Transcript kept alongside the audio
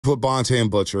Put Bonte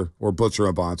and Butcher, or Butcher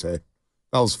and Bonte.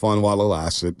 That was fun while it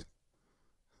lasted.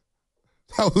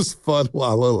 That was fun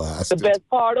while it lasted. The best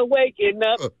part of waking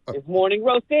up is morning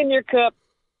roast in your cup.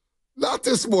 Not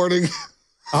this morning.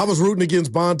 I was rooting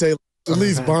against Bonte. At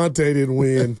least Bonte didn't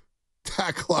win.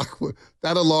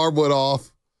 That alarm went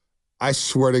off. I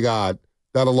swear to God,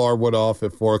 that alarm went off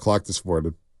at 4 o'clock this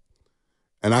morning.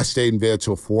 And I stayed in bed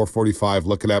till 4:45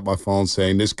 looking at my phone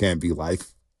saying, this can't be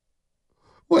life.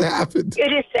 What happened?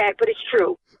 It is sad, but it's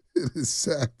true. It is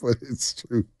sad, but it's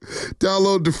true.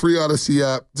 Download the free Odyssey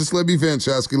app. Just let me vent,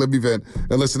 Chasky. Let me vent.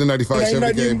 And listen to 95.7 Ain't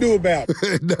nothing you can do about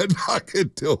it. Nothing I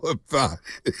can do about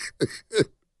it.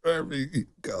 Wherever you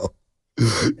go.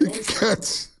 You can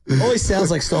catch. Always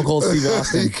sounds like Stone Cold Steve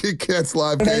Austin. You can catch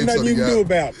live Ain't games nothing on you the can do app.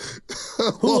 about it.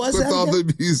 Who was With that all again?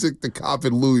 the music, the cop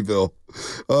in Louisville,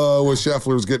 where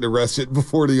Scheffler was getting arrested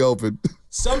before the Open.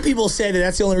 Some people say that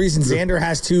that's the only reason Xander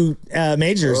has 2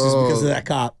 majors is because of that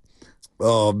cop.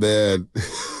 Oh, man.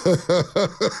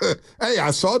 Hey,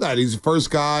 I saw that. He's the first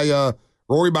guy,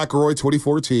 Rory McIlroy,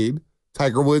 2014.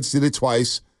 Tiger Woods did it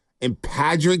twice. And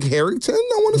Patrick Harrington,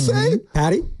 I want to say.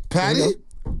 Patty.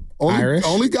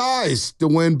 Only guys to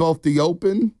win both the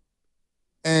Open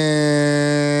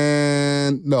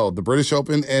and, the British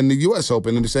Open and the U.S.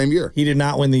 Open in the same year. He did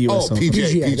not win the U.S. Open.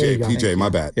 PJ, my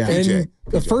bad. Yeah. PJ.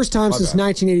 The first time since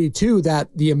 1982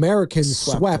 that the Americans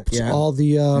swept all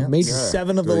the majors.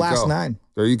 7 of the last 9.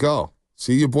 There you go.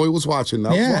 See, your boy was watching.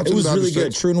 It was really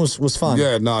good. Troon was fun.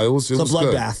 Yeah, no, it was a good.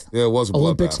 bloodbath. Yeah, it was a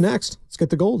Olympics bloodbath. next. Let's get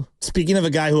the gold. Speaking of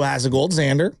a guy who has a gold,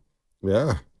 Xander.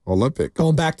 Yeah, Olympic.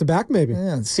 Going back to back, maybe.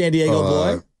 Yeah, San Diego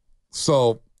boy.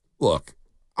 So, look,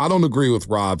 I don't agree with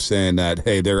Rob saying that,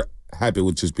 hey, they're happy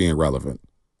with just being relevant.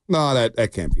 No,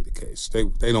 that can't be the case.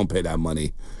 They don't pay that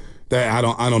money. I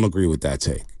don't agree with that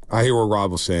take. I hear what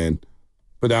Rob was saying,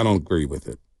 but I don't agree with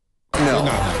it.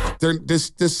 No.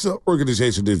 This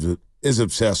organization is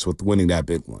obsessed with winning that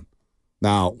big one.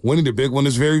 Now, winning the big one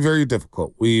is very, very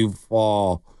difficult. We've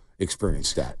all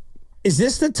experienced that. Is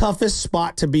this the toughest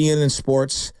spot to be in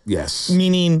sports? Yes.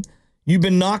 Meaning you've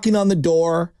been knocking on the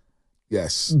door.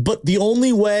 Yes. But the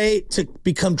only way to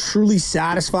become truly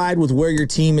satisfied with where your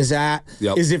team is at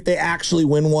is if they actually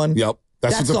win one. Yep.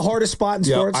 That's the hardest spot in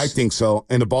sports? I think so.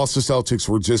 And the Boston Celtics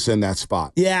were just in that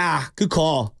spot. Yeah, good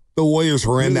call. The Warriors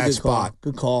were in that spot.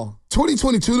 Good call.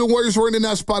 2022, the Warriors were in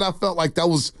that spot. I felt like that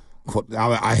was,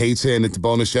 I hate saying it, the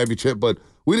bonus championship, but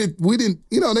we didn't,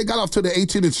 they got off to the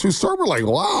 18-2 start. We're like,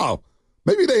 wow,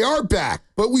 maybe they are back.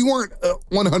 But we weren't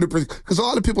 100%, because a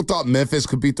lot of people thought Memphis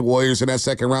could beat the Warriors in that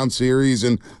second round series,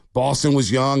 and Boston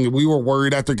was young, and we were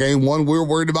worried after game 1. We were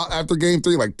worried about after game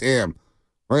 3, like, damn,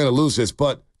 we're going to lose this.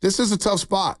 But this is a tough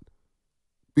spot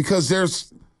because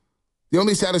the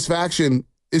only satisfaction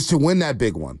is to win that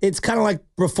big one. It's kind of like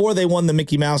before they won the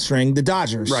Mickey Mouse ring, the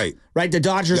Dodgers. Right. The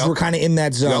Dodgers were kind of in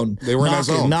that zone. They were in that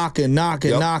zone. Knocking.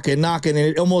 And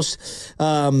it almost,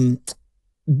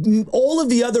 all of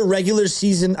the other regular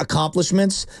season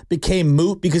accomplishments became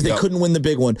moot because they couldn't win the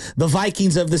big one. The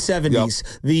Vikings of the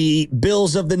 70s, the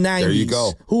Bills of the 90s. There you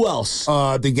go. Who else?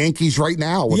 The Yankees right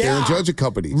now with Aaron Judge and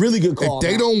company. Really good call. If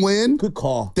they don't win, good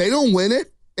call. They don't win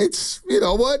it. It's, you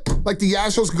know what? Like the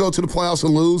Astros could go to the playoffs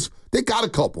and lose. They got a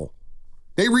couple.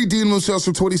 They redeemed themselves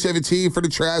from 2017 for the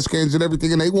trash cans and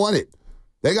everything, and they won it.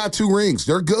 They got 2 rings.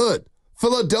 They're good.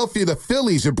 Philadelphia, the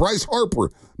Phillies, and Bryce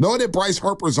Harper. Knowing that Bryce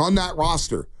Harper's on that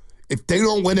roster, if they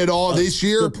don't win it all this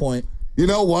year, good point. You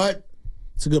know what?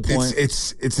 It's a good point.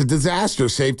 It's a disaster.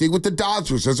 Same thing with the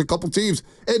Dodgers. There's a couple teams.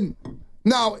 And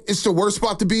now, it's the worst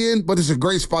spot to be in, but it's a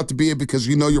great spot to be in because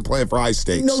you know you're playing for high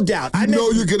stakes. No doubt. You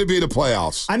know you're going to be in the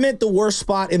playoffs. I meant the worst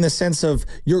spot in the sense of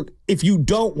if you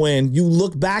don't win, you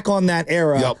look back on that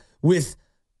era with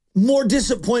more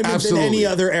disappointment than any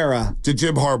other era. The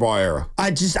Jim Harbaugh era.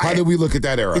 How did we look at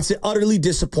that era? It's utterly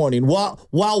disappointing. While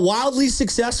wildly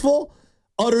successful,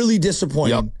 utterly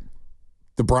disappointing. Yep.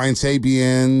 The Brian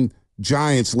Sabian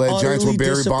Giants led Giants with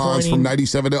Barry Bonds from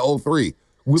 97 to 03.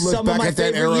 We look some back of my at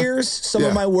that favorite era. years, some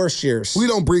of my worst years. We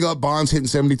don't bring up Bonds hitting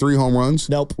 73 home runs.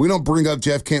 Nope. We don't bring up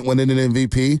Jeff Kent winning an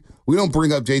MVP. We don't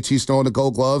bring up JT Snow and the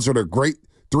Gold Gloves or the great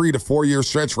 3 to 4 year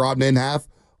stretch Rob didn't have.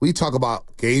 We talk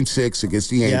about Game 6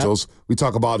 against the Angels. Yep. We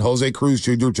talk about Jose Cruz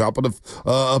Jr. jumping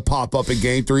a pop-up in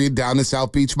Game 3 down in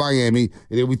South Beach, Miami.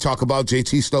 And then we talk about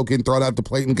JT Snow getting thrown out the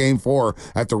plate in Game 4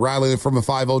 after rallying from a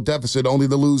 5-0 deficit only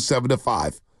to lose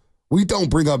 7-5. We don't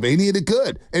bring up any of the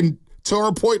good. And to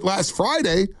our point last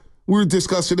Friday, we were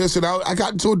discussing this, and I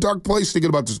got into a dark place thinking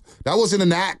about this. That wasn't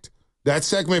an act. That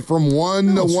segment from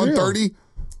 1 to 1:30,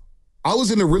 I was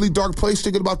in a really dark place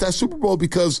thinking about that Super Bowl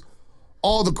because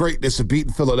all the greatness of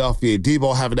beating Philadelphia,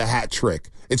 Debo having a hat trick,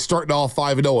 and starting off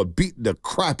 5-0 and beating the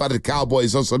crap out of the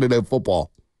Cowboys on Sunday Night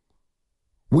Football.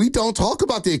 We don't talk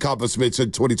about the accomplishments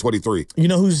in 2023. You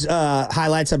know whose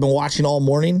highlights I've been watching all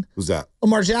morning? Who's that?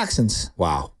 Lamar Jackson's.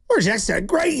 Wow. Lamar Jackson had a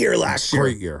great year last year.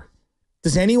 Great year.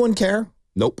 Does anyone care?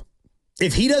 Nope.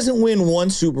 If he doesn't win one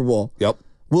Super Bowl, Yep.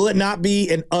 will it not be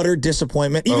an utter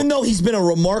disappointment? Even though he's been a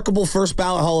remarkable first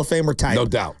ballot Hall of Famer type. No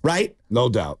doubt. Right? No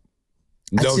doubt.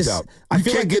 No doubt. I You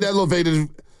feel can't like get elevated.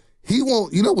 He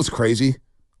won't. You know what's crazy?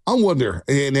 I wonder,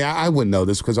 and I wouldn't know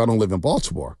this because I don't live in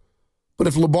Baltimore, but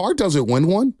if Lamar doesn't win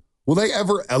one, will they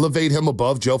ever elevate him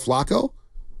above Joe Flacco?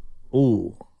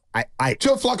 Ooh.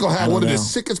 Joe Flacco had one of the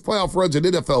sickest playoff runs in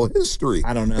NFL history.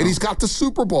 I don't know. And he's got the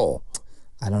Super Bowl.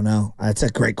 I don't know. That's a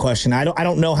great question. I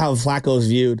don't know how Flacco's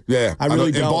viewed. Yeah. I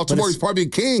really don't. In Baltimore, he's probably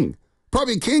king.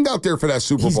 Probably king out there for that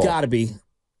Super Bowl. He's got to be.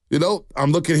 You know,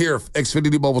 I'm looking here,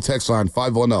 Xfinity Mobile text line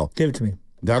 510. Give it to me.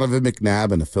 Donovan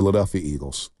McNabb and the Philadelphia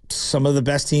Eagles. Some of the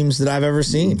best teams that I've ever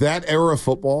seen. That era of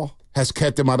football has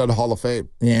kept him out of the Hall of Fame.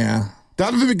 Yeah.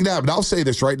 Donovan McNabb, and I'll say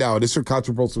this right now, and this is a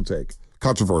controversial take.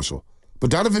 Controversial. But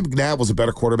Donovan McNabb was a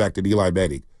better quarterback than Eli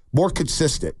Manning. More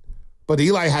consistent. But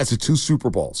Eli has the 2 Super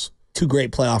Bowls. 2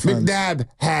 great playoff runs. McNabb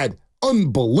had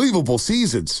unbelievable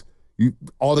seasons.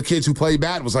 All the kids who played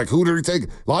Madden was like, who did he take?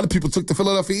 A lot of people took the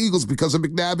Philadelphia Eagles because of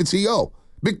McNabb and T.O.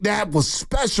 McNabb was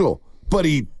special, but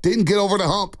he didn't get over the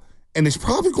hump, and it's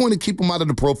probably going to keep him out of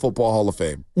the Pro Football Hall of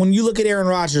Fame. When you look at Aaron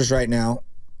Rodgers right now,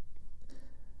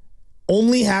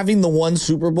 only having the 1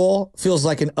 Super Bowl feels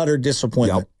like an utter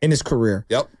disappointment in his career.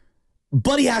 Yep.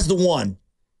 But he has the 1.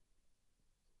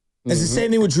 It's the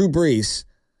same thing with Drew Brees.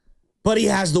 But he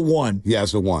has the 1. He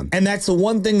has the 1. And that's the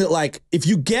one thing that, like, if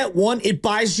you get 1, it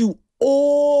buys you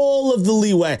all of the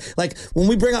leeway. Like, when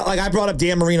we bring up, like, I brought up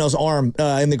Dan Marino's arm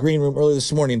in the green room earlier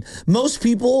this morning. Most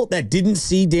people that didn't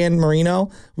see Dan Marino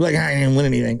were like, I didn't win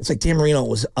anything. It's like Dan Marino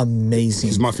was amazing.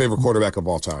 He's my favorite quarterback of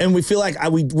all time. And we feel like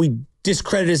we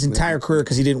discredit his entire career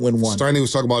because he didn't win 1. Steiny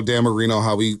was talking about Dan Marino,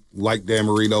 how we liked Dan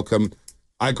Marino.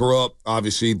 I grew up,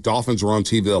 obviously, Dolphins were on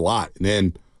TV a lot. And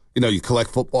then, you know, you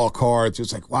collect football cards.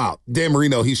 It's like, wow, Dan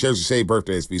Marino, he shares the same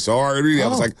birthday as me. So I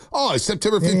was like, oh, it's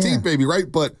September 15th, baby, right?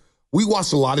 But we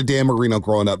watched a lot of Dan Marino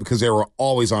growing up because they were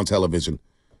always on television.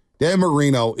 Dan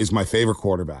Marino is my favorite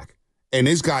quarterback. And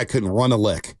this guy couldn't run a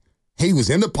lick. He was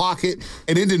in the pocket,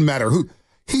 and it didn't matter who.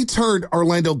 He turned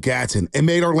Orlando Gatson and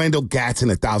made Orlando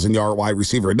Gatson a 1,000-yard wide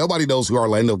receiver. Nobody knows who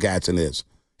Orlando Gatson is.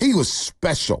 He was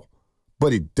special,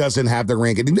 but he doesn't have the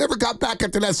ring. And he never got back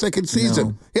after that second season.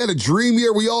 No. He had a dream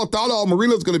year. We all thought, oh,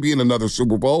 Marino's going to be in another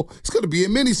Super Bowl. He's going to be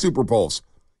in many Super Bowls.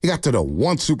 He got to the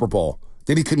 1 Super Bowl.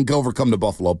 Then he couldn't overcome the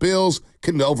Buffalo Bills,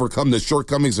 couldn't overcome the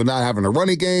shortcomings of not having a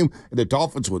running game, and the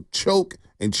Dolphins would choke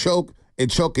and choke and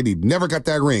choke, and he never got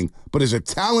that ring. But as a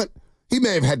talent, he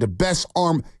may have had the best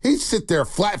arm. He'd sit there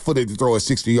flat-footed to throw a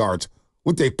 60 yards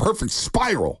with a perfect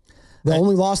spiral. The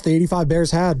only loss the 85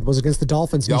 Bears had was against the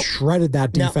Dolphins. He shredded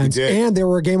that defense, and they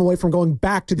were a game away from going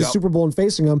back to the Super Bowl and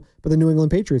facing them, but the New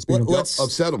England Patriots beat them. Let's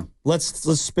upset them. Let's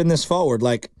spin this forward.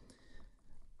 Like,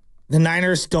 the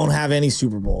Niners don't have any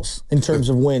Super Bowls in terms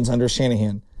of wins under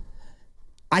Shanahan.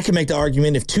 I can make the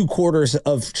argument if 2 quarters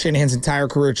of Shanahan's entire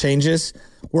career changes,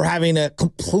 we're having a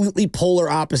completely polar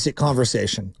opposite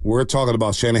conversation. We're talking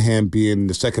about Shanahan being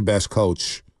the second best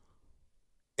coach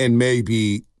and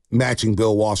maybe matching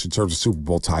Bill Walsh in terms of Super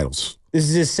Bowl titles. This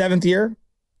is his 7th year?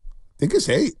 I think it's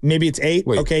 8. Maybe it's 8?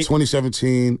 Wait, okay.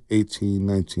 2017, 18,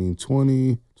 19,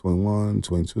 20, 21,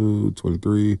 22,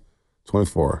 23,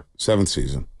 24. 7th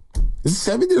season. Is it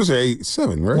 7 years or 8?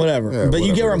 7, right? Whatever. Yeah, but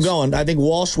you get where I'm going. I think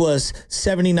Walsh was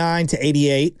 79 to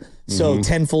 88, so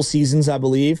 10 full seasons, I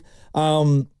believe. I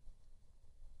mean,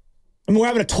 we're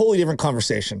having a totally different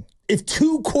conversation. If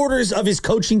 2 quarters of his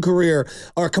coaching career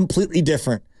are completely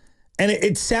different, and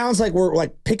it sounds like we're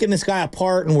like picking this guy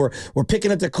apart and we're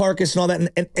picking at the carcass and all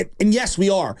that. And yes, we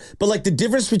are. But like the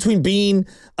difference between being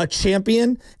a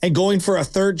champion and going for a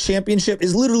 3rd championship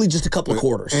is literally just a couple of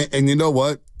quarters. And you know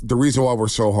what? The reason why we're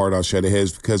so hard on Shanahan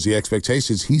is because the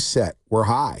expectations he set were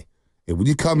high. And when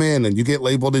you come in and you get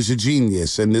labeled as a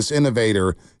genius and this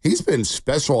innovator, he's been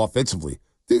special offensively.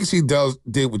 Things he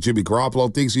did with Jimmy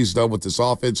Garoppolo, things he's done with this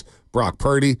offense, Brock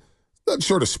Purdy, nothing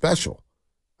short of special.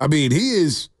 I mean,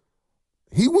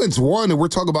 he wins 1, and we're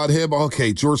talking about him.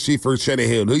 Okay, George Seifert,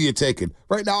 Shanahan, who you taking?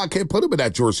 Right now, I can't put him in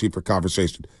that George Seifert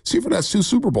conversation. Seifert has 2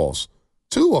 Super Bowls,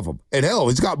 2 of them. And hell,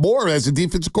 he's got more as a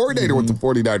defensive coordinator with the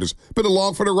 49ers. Been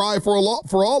along for the ride for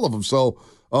all of them. So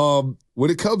when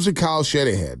it comes to Kyle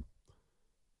Shanahan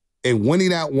and winning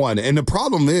that 1, and the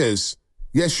problem is,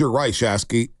 yes, you're right,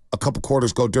 Shasky, a couple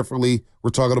quarters go differently. We're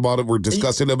talking about it. We're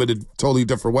discussing them in a totally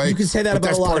different way. You can say that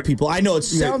about a lot of people. I know it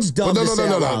sounds dumb. No,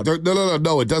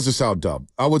 it doesn't sound dumb.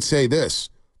 I would say this.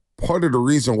 Part of the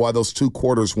reason why those 2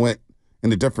 quarters went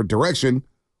in a different direction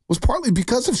was partly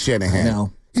because of Shanahan.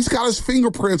 No. He's got his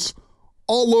fingerprints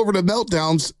all over the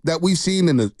meltdowns that we've seen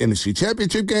in the NFC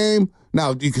Championship game.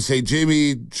 Now, you could say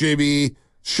Jimmy.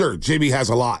 Sure, Jimmy has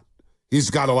a lot. He's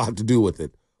got a lot to do with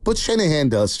it. But Shanahan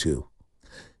does too.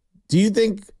 Do you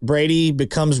think Brady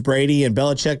becomes Brady and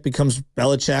Belichick becomes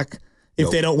Belichick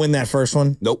if they don't win that first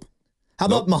one? Nope. How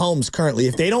about Mahomes currently?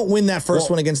 If they don't win that first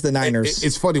one against the Niners.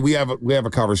 It's funny. We have a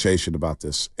conversation about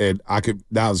this, and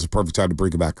now is the perfect time to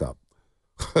bring it back up.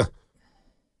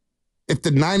 If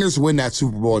the Niners win that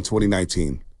Super Bowl in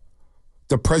 2019,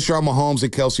 the pressure on Mahomes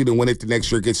and Kelsey to win it the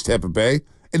next year against Tampa Bay,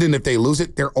 and then if they lose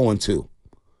it, they're 0-2.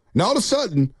 Now, all of a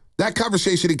sudden, that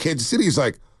conversation in Kansas City is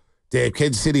like, damn,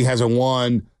 Kansas City hasn't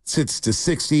won since the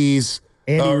 60s.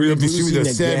 Andy Reid the losing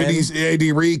 70s. again.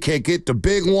 Andy Reid can't get the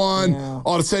big one. Yeah.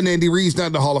 All of a sudden, Andy Reid's not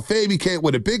in the Hall of Fame. He can't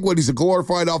win a big one. He's a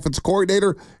glorified offensive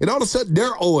coordinator. And all of a sudden,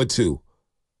 they're 0-2.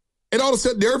 And all of a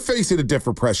sudden, they're facing a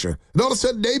different pressure. And all of a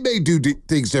sudden, they may do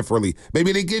things differently.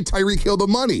 Maybe they give Tyreek Hill the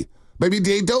money. Maybe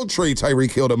they don't trade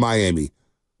Tyreek Hill to Miami.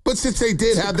 But since they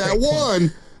did have that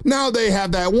one, now they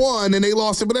have that one, and they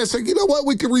lost it. But that's like, you know what?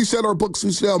 We can reset our books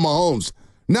and sell Mahomes.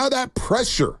 Now that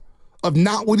pressure of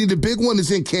not winning the big one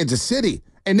is in Kansas City,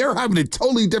 and they're having a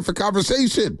totally different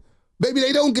conversation. Maybe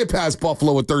they don't get past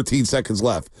Buffalo with 13 seconds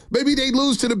left. Maybe they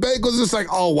lose to the Bengals. It's like,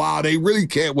 oh, wow, they really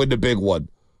can't win the big one.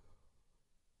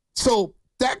 So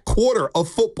that quarter of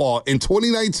football in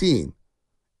 2019,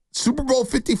 Super Bowl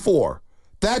 54,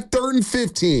 that 3rd and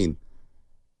 15,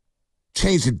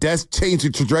 changed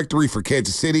the trajectory for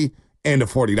Kansas City and the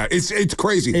 49ers. It's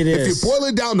crazy. If you boil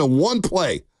it down to one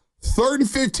play, 3rd and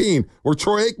 15, where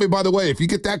Troy Aikman, by the way, if you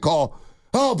get that call,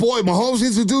 oh boy, Mahomes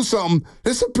needs to do something.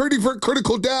 It's a pretty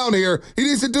critical down here. He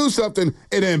needs to do something.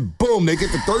 And then boom, they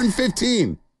get the 3rd and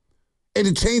 15. And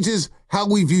it changes how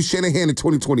we view Shanahan in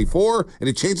 2024, and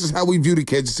it changes how we view the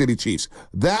Kansas City Chiefs.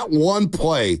 That one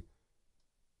play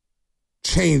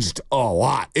changed a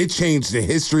lot. It changed the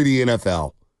history of the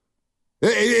NFL.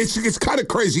 It's kind of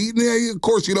crazy. Of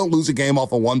course, you don't lose a game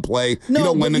off of one play. No, you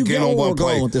don't win a game on one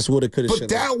play. With this woulda, coulda, but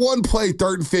shoulda. that one play,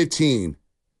 3rd and 15,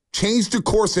 changed the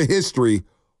course of history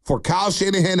for Kyle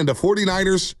Shanahan and the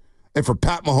 49ers and for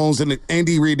Pat Mahomes and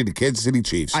Andy Reid and the Kansas City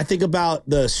Chiefs. I think about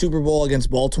the Super Bowl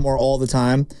against Baltimore all the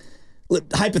time.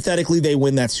 Hypothetically, they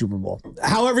win that Super Bowl.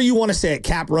 However you want to say it.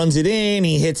 Cap runs it in.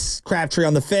 He hits Crabtree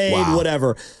on the fade,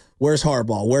 whatever. Where's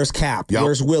Harbaugh? Where's Cap? Yep.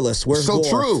 Where's Willis? Where's Gore?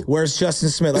 True. Where's Justin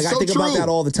Smith? Like, I think about that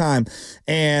all the time.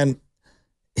 And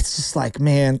it's just like,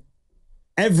 man,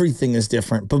 everything is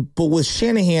different. But with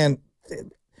Shanahan,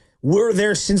 we're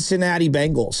their Cincinnati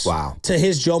Bengals. Wow. To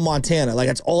his Joe Montana. Like,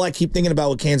 that's all I keep thinking about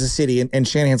with Kansas City. And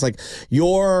Shanahan's like,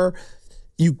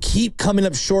 you keep coming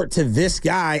up short to this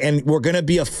guy, and we're going to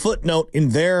be a footnote in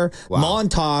their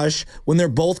montage when they're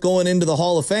both going into the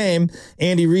Hall of Fame,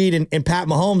 Andy Reid and Pat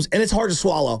Mahomes. And it's hard to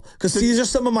swallow because these are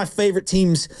some of my favorite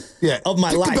teams of my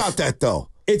life. Think about that, though.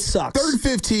 It sucks. 3rd and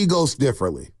 15 goes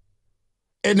differently.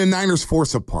 And the Niners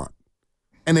force a punt.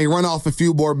 And they run off a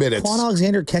few more minutes. Quan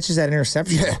Alexander catches that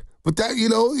interception. Yeah. But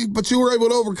you were able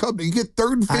to overcome it. You get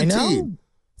 3rd and 15. I know.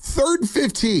 3rd and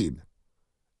 15.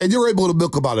 And you're able to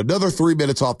milk about another 3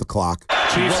 minutes off the clock.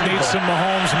 Chiefs need some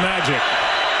Mahomes magic.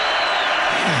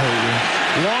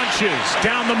 Launches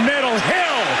down the middle.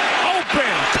 Hill,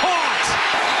 open, caught.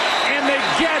 And they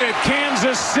get it.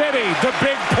 Kansas City, the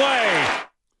big play.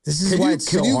 This is why it's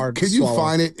so hard to swallow. Can you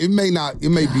find it? It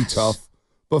may be tough,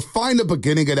 but find the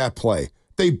beginning of that play.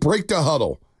 They break the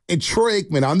huddle. And Troy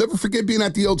Aikman, I'll never forget being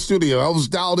at the old studio. I was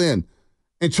dialed in.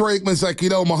 And Troy Aikman's like,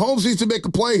 Mahomes needs to make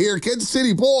a play here. Kansas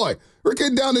City, boy, we're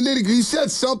getting down to nitty. He said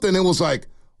something and was like,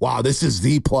 wow, this is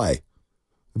the play.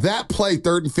 That play,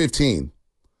 3rd and 15,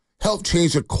 helped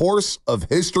change the course of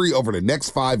history over the next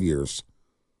 5 years.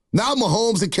 Now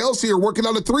Mahomes and Kelsey are working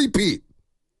on a three-peat.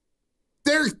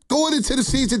 They're going into the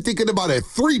season thinking about a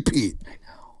three-peat. I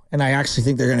know. And I actually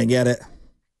think they're going to get it.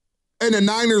 And the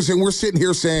Niners, and we're sitting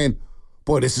here saying,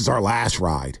 boy, this is our last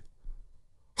ride.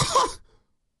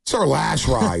 It's our last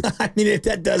ride. I mean,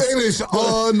 that does. It is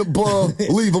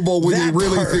unbelievable when you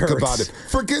really think about it.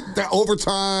 Forget that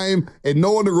overtime and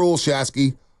knowing the rules,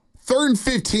 Shasky. 3rd and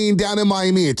 15 down in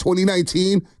Miami in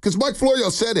 2019, because Mike Florio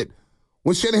said it.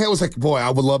 When Shanahan was like, boy,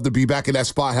 I would love to be back in that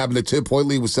spot having a 10-point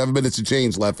lead with 7 minutes of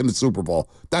change left in the Super Bowl.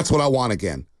 That's what I want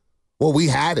again. Well, we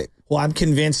had it. Well, I'm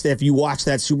convinced that if you watch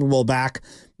that Super Bowl back,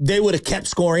 they would have kept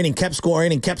scoring and kept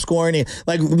scoring and kept scoring.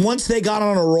 Like, once they got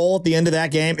on a roll at the end of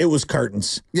that game, it was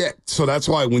curtains. Yeah, so that's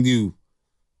why when you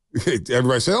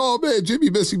Everybody say, "Oh man, Jimmy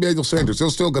missing Emmanuel Sanders."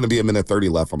 There's still going to be a minute 30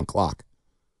 left on the clock.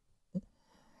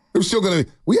 There's still going to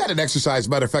be. We had an exercise.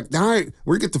 Matter of fact, now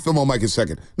we're get to film on Mike in a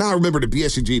second. Now I remember the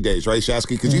BSG days, right, Shasky?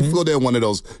 Because you filled in one of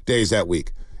those days that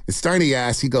week. And Steiny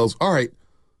asked, he goes, "All right,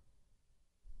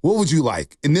 what would you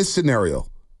like in this scenario?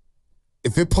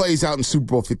 If it plays out in Super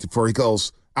Bowl 54, he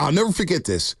goes, I'll never forget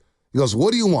this. He goes,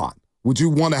 what do you want? Would you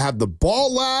want to have the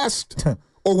ball last,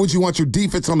 or would you want your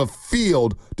defense on the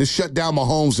field to shut down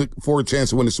Mahomes for a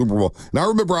chance to win the Super Bowl?" And I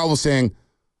remember I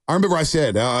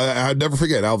said, I'd never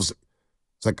forget, it's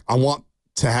like, I want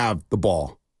to have the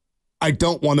ball. I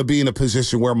don't want to be in a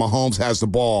position where Mahomes has the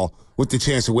ball with the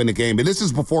chance to win the game. And this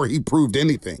is before he proved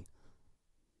anything.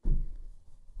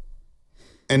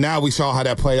 And now we saw how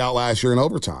that played out last year in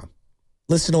overtime.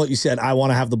 Listen to what you said. I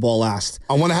want to have the ball last.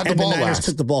 I want to have the ball last. And the Niners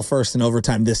took the ball first in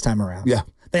overtime this time around. Yeah.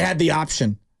 They had the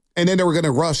option. And then they were going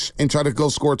to rush and try to go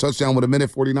score a touchdown with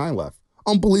 1:49 left.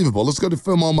 Unbelievable. Let's go to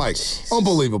Philmo Mike. Jesus.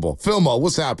 Unbelievable. Philmo,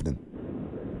 what's happening?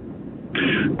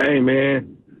 Hey,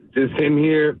 man. Just sitting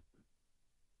here.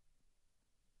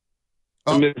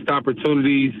 Missed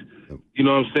opportunities. You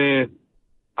know what I'm saying?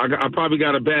 I probably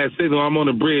got a bad signal. I'm on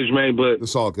the bridge, man, but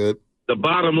it's all good. The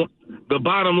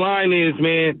bottom line is,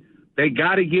 man, they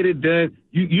got to get it done.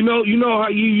 You know how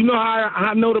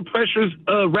I know the pressure's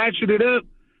ratcheted up.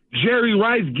 Jerry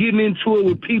Rice getting into it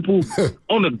with people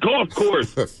on the golf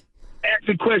course,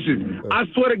 asking questions. I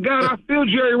swear to God, I feel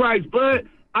Jerry Rice, but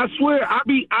I swear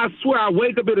I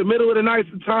wake up in the middle of the night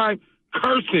sometime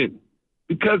cursing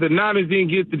because the Niners didn't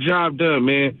get the job done,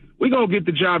 man. We gonna get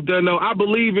the job done, though. I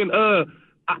believe in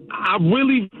I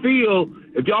really feel,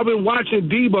 if y'all been watching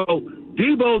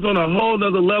Debo's on a whole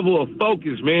nother level of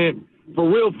focus, man. For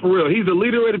real. He's a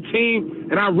leader of the team,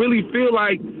 and I really feel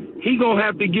like he gonna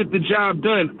have to get the job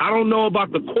done. I don't know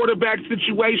about the quarterback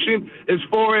situation as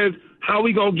far as how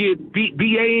we gonna get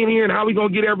BA in here and how we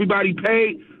gonna get everybody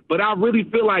paid, but I really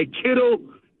feel like Kittle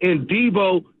and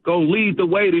Debo gonna lead the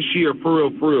way this year, for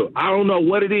real. I don't know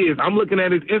what it is. I'm looking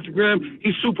at his Instagram.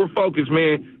 He's super focused,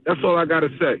 man. That's all I gotta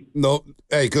say. No,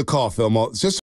 hey, good call, Phil. Just